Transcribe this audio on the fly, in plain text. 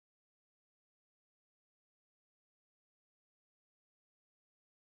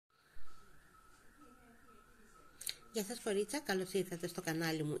Γεια σας κορίτσα, καλώς ήρθατε στο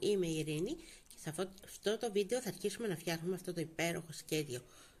κανάλι μου, είμαι η Irene και σε αυτό το βίντεο θα αρχίσουμε να φτιάχνουμε αυτό το υπέροχο σχέδιο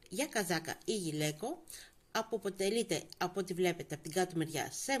για καζάκα ή γιλέκο. Αποτελείται από ό,τι βλέπετε από την κάτω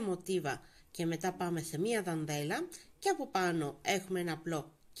μεριά σε μοτίβα και μετά πάμε σε μία δαντέλα και από πάνω έχουμε ένα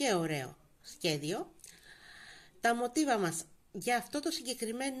απλό και ωραίο σχέδιο. Τα μοτίβα μας για αυτό το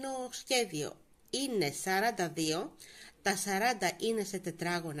συγκεκριμένο σχέδιο είναι 42, τα 40 είναι σε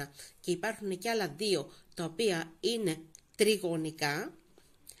τετράγωνα και υπάρχουν και άλλα δύο τα οποία είναι τριγωνικά.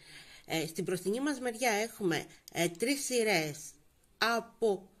 Στην μπροστινή μας μεριά έχουμε 3 σειρές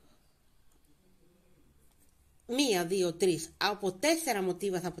από 1, 2, 3, από 4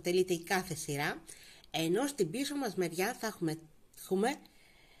 μοτίβα θα αποτελείται η κάθε σειρά, ενώ στην πίσω μας μεριά θα έχουμε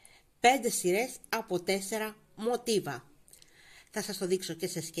 5 σειρές από 4 μοτίβα. Θα σας το δείξω και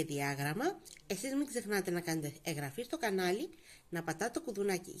σε σχεδιάγραμμα. Εσείς μην ξεχνάτε να κάνετε εγγραφή στο κανάλι, να πατάτε το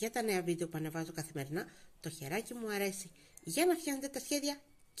κουδουνάκι για τα νέα βίντεο που ανεβάζω καθημερινά. Το χεράκι μου αρέσει για να φτιάχνετε τα σχέδια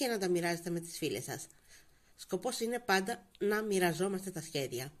και να τα μοιράζετε με τις φίλες σας. Σκοπός είναι πάντα να μοιραζόμαστε τα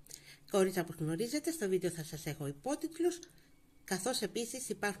σχέδια. Κορίτσα, που γνωρίζετε, στο βίντεο θα σας έχω υπότιτλους, καθώς επίσης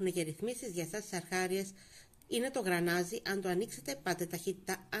υπάρχουν και ρυθμίσεις για εσάς τις αρχάριες. Είναι το γρανάζι, αν το ανοίξετε πάτε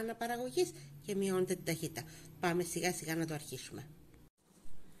ταχύτητα αναπαραγωγής και μειώνετε την ταχύτητα. Πάμε σιγά σιγά να το αρχίσουμε.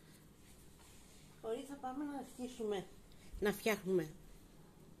 Κορίτσα, πάμε να αρχίσουμε να φτιάχνουμε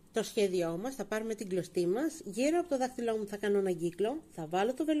το σχέδιό μας. Θα πάρουμε την κλωστή μας, γύρω από το δάχτυλό μου θα κάνω ένα κύκλο, θα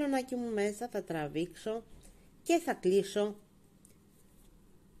βάλω το βελονάκι μου μέσα, θα τραβήξω και θα κλείσω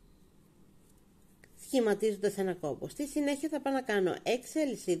σχηματίζοντας ένα κόμπο. Στη συνέχεια θα πάω να κάνω 6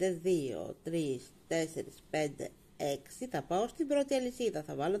 αλυσίδες, 2, 3, 4, 5, 6. Θα πάω στην πρώτη αλυσίδα,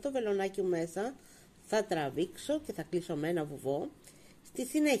 θα βάλω το βελονάκι μου μέσα, θα τραβήξω και θα κλείσω με ένα βουβό. Στη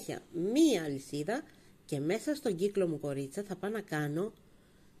συνέχεια μία αλυσίδα και μέσα στον κύκλο μου, κορίτσα, θα πάω να κάνω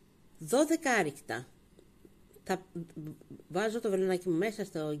 12 άρικτα. Θα βάζω το βελονάκι μου μέσα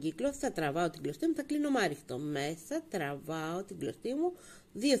στον κύκλο, θα τραβάω την κλωστή μου, θα κλείνω μάριχτο. Μέσα τραβάω την κλωστή μου,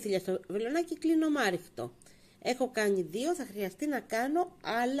 2 θηλιά στο βελονάκι, κλείνω μάριχτο. Έχω κάνει 2, θα χρειαστεί να κάνω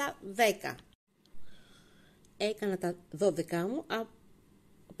άλλα 10. Έκανα τα 12 μου,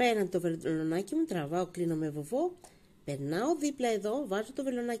 απέναντι το βελονάκι μου, τραβάω, κλείνω με βοβό, περνάω δίπλα εδώ, βάζω το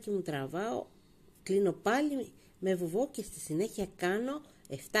βελονάκι μου, τραβάω, κλείνω πάλι με βοβό και στη συνέχεια κάνω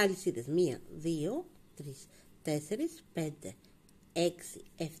 7 αλυσίδες. 1, 2, 3, 4, 5, 6,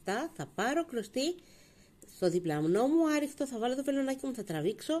 7. Θα πάρω κλωστή στο διπλανό μου άριχτο, θα βάλω το βελονάκι μου, θα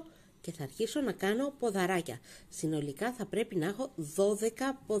τραβήξω και θα αρχίσω να κάνω ποδαράκια. Συνολικά θα πρέπει να έχω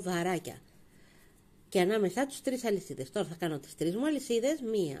 12 ποδαράκια και ανάμεσά τους 3 αλυσίδες. Τώρα θα κάνω τις 3 μου αλυσίδες,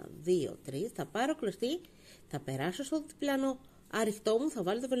 1, 2, 3, θα πάρω κλωστή, θα περάσω στο διπλανό άριχτό μου, θα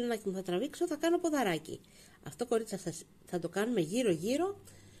βάλω το βελονάκι μου, θα τραβήξω, θα κάνω ποδαράκι. Αυτό, κορίτσα, θα το κάνουμε γύρω γύρω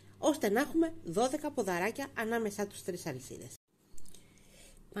ώστε να έχουμε 12 ποδαράκια ανάμεσά τους 3 αλυσίδες.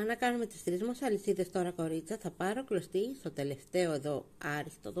 Πάμε να κάνουμε τις 3 μας αλυσίδες τώρα, κορίτσα. Θα πάρω κλωστή στο τελευταίο εδώ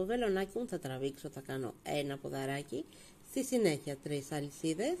άριχτο το βελονάκι μου, θα τραβήξω, θα κάνω ένα ποδαράκι. Στη συνέχεια 3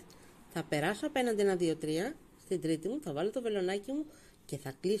 αλυσίδες, θα περάσω απέναντι 1, 2, 3, στην τρίτη μου θα βάλω το βελονάκι μου και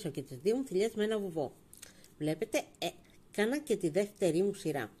θα κλείσω και τις 2 μου θηλιές με ένα βουβό. Βλέπετε, έκανα και τη δεύτερη μου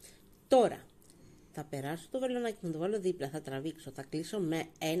σειρά. Τώρα θα περάσω το βελονάκι μου, το βάλω δίπλα, θα τραβήξω, θα κλείσω με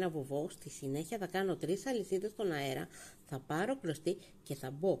ένα βουβό. Στη συνέχεια θα κάνω 3 αλυσίδες στον αέρα, θα πάρω κλωστή και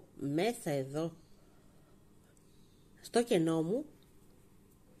θα μπω μέσα εδώ στο κενό μου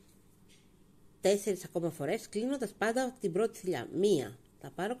 4 ακόμα φορές, κλείνοντας πάντα την πρώτη θηλιά. 1,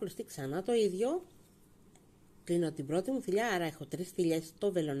 θα πάρω κλωστή, ξανά το ίδιο, κλείνω την πρώτη μου θηλιά, άρα έχω 3 θηλιές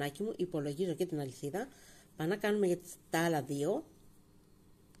στο βελονάκι μου, υπολογίζω και την αλυσίδα. Πάμε να κάνουμε για τα άλλα 2,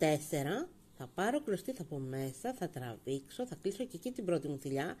 4. Θα πάρω κλωστή, θα πω μέσα, θα τραβήξω, θα κλείσω και εκεί την πρώτη μου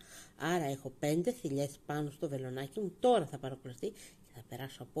θηλιά. Άρα έχω 5 θηλιές πάνω στο βελονάκι μου. Τώρα θα πάρω κλωστή και θα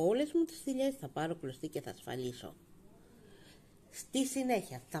περάσω από όλες μου τις θηλιές, θα πάρω κλωστή και θα ασφαλίσω. Στη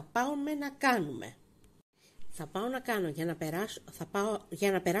συνέχεια θα πάω να κάνουμε. Θα πάω να κάνω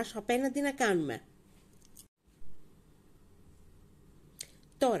για να περάσω απέναντι να κάνουμε.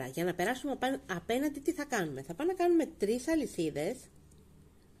 Τώρα για να περάσουμε απέναντι τι θα κάνουμε? Θα πάω να κάνουμε 3 αλυσίδες.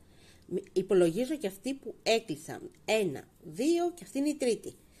 Υπολογίζω και αυτή που έκλεισα 1, 2 και αυτή είναι η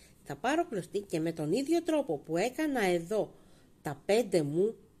τρίτη. Θα πάρω κλωστή και με τον ίδιο τρόπο που έκανα εδώ τα 5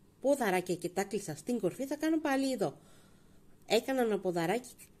 μου ποδαράκια και τα κλείσα στην κορφή, θα κάνω πάλι εδώ. Έκανα ένα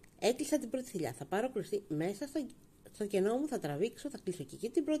ποδαράκι, έκλεισα την πρώτη θηλιά, θα πάρω κλωστή μέσα στο κενό μου, θα τραβήξω, θα κλείσω και εκεί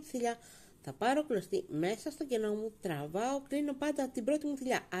την πρώτη θηλιά, θα πάρω κλωστή μέσα στο κενό μου, τραβάω, κλείνω πάντα την πρώτη μου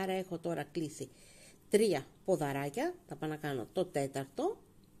θηλιά. Άρα έχω τώρα κλείσει 3 ποδαράκια, θα πάω να κάνω το τέταρτο,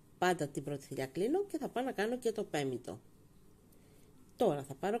 πάντα την πρώτη θηλιά κλείνω και θα πάω να κάνω και το πέμπτο. Τώρα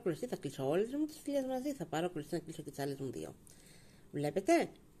θα πάρω κλωστή, θα κλείσω όλες μου τις θηλιές μαζί, θα πάρω κλωστή να κλείσω και τις άλλες μου 2. Βλέπετε,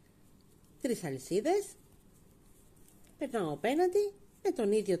 3 αλυσίδες, περνάω απέναντι, με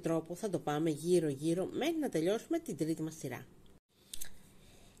τον ίδιο τρόπο θα το πάμε γύρω γύρω μέχρι να τελειώσουμε την τρίτη μας σειρά.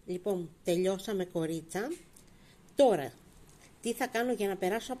 Λοιπόν, τελειώσαμε κορίτσα. Τώρα, τι θα κάνω για να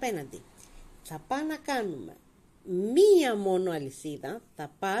περάσω απέναντι? Θα πάω να κάνουμε μία μόνο αλυσίδα,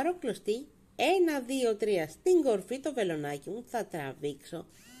 θα πάρω κλωστή 1, 2, 3 στην κορφή το βελονάκι μου, θα τραβήξω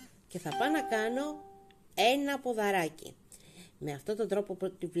και θα πάω να κάνω ένα ποδαράκι. Με αυτόν τον τρόπο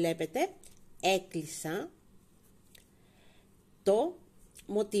που βλέπετε έκλεισα το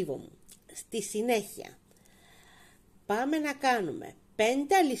μοτίβο μου. Στη συνέχεια πάμε να κάνουμε 5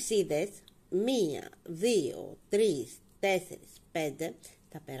 αλυσίδες, 1, 2, 3, 4, 5,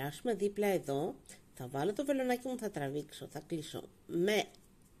 θα περάσουμε δίπλα εδώ, θα βάλω το βελονάκι μου, θα τραβήξω, θα κλείσω με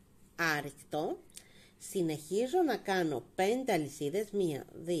άρρηκτο, συνεχίζω να κάνω 5 αλυσίδες, 1,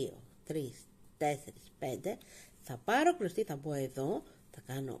 2, 3, 4, 5, θα πάρω κλωστή, θα μπω εδώ, θα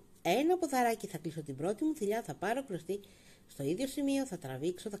κάνω ένα ποδαράκι, θα κλείσω την πρώτη μου θηλιά, θα πάρω κλωστή στο ίδιο σημείο, θα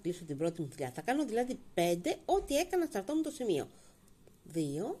τραβήξω, θα κλείσω την πρώτη μου θηλιά, θα κάνω δηλαδή 5 ό,τι έκανα σε αυτό μου το σημείο,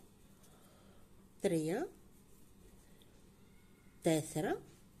 2, 3, 4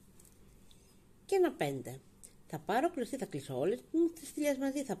 και ένα 5. Θα πάρω κλωστή, θα κλείσω όλες τις θηλιές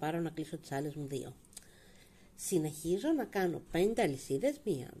μαζί, θα πάρω να κλείσω τις άλλες μου 2. Συνεχίζω να κάνω 5 αλυσίδες,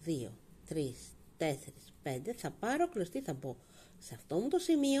 1, 2, 3, 4, 5, θα πάρω κλωστή, θα μπω σε αυτό μου το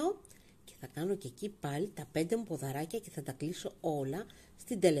σημείο και θα κάνω και εκεί πάλι τα 5 μου ποδαράκια και θα τα κλείσω όλα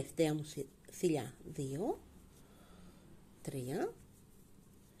στην τελευταία μου θηλιά. 2, 3,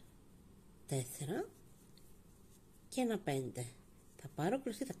 4 και ένα 5. Θα πάρω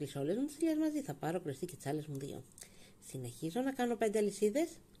κλωστή, θα κλείσω όλες μου τις θηλιές μαζί, θα πάρω κλωστή και τις άλλες μου 2. Συνεχίζω να κάνω 5 αλυσίδες,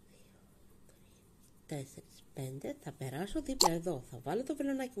 4, 5, θα περάσω δίπλα εδώ, θα βάλω το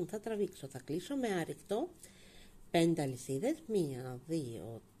βελονάκι μου, θα τραβήξω, θα κλείσω με άρρηκτο, 5 αλυσίδες, 1,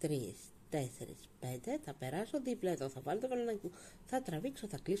 2, 3, 4, 5, θα περάσω δίπλα εδώ, θα βάλω το βελονάκι μου, θα τραβήξω,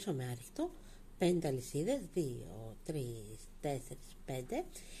 θα κλείσω με άρρηκτο, 5 αλυσίδες, 2, 3, 4, 5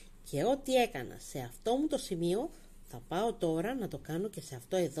 και ό,τι έκανα σε αυτό μου το σημείο θα πάω τώρα να το κάνω και σε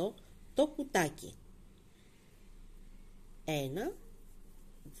αυτό εδώ το κουτάκι. 1,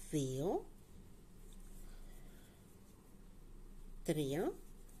 2, 3,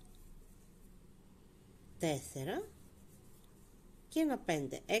 4 και ένα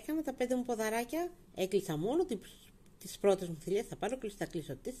 5. Έκανα τα 5 μου ποδαράκια, έκλεισα μόνο τις πρώτες μου θηλιές, θα πάρω κλωστή, θα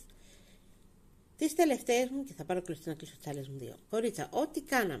κλείσω τις τελευταίες μου και θα πάρω κλωστή να κλείσω τις άλλες μου 2. Κορίτσα, ό,τι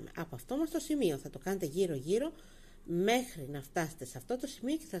κάναμε από αυτό μας το σημείο θα το κάνετε γύρω γύρω μέχρι να φτάσετε σε αυτό το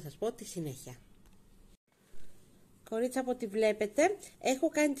σημείο και θα σας πω τη συνέχεια. Κορίτσα, από ό,τι βλέπετε έχω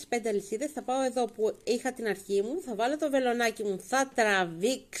κάνει τις 5 αλυσίδες, θα πάω εδώ που είχα την αρχή μου, θα βάλω το βελονάκι μου, θα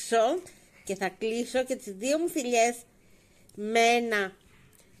τραβήξω και θα κλείσω και τις 2 μου θηλιές με ένα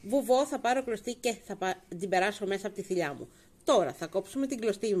βουβό, θα πάρω κλωστή και θα την περάσω μέσα από τη θηλιά μου. Τώρα θα κόψουμε την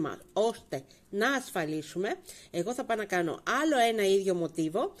κλωστή μας ώστε να ασφαλίσουμε. Εγώ θα πάω να κάνω άλλο ένα ίδιο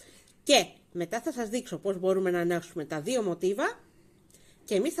μοτίβο και μετά θα σας δείξω πώς μπορούμε να ανάσουμε τα 2 μοτίβα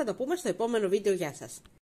και εμείς θα το πούμε στο επόμενο βίντεο. Γεια σας!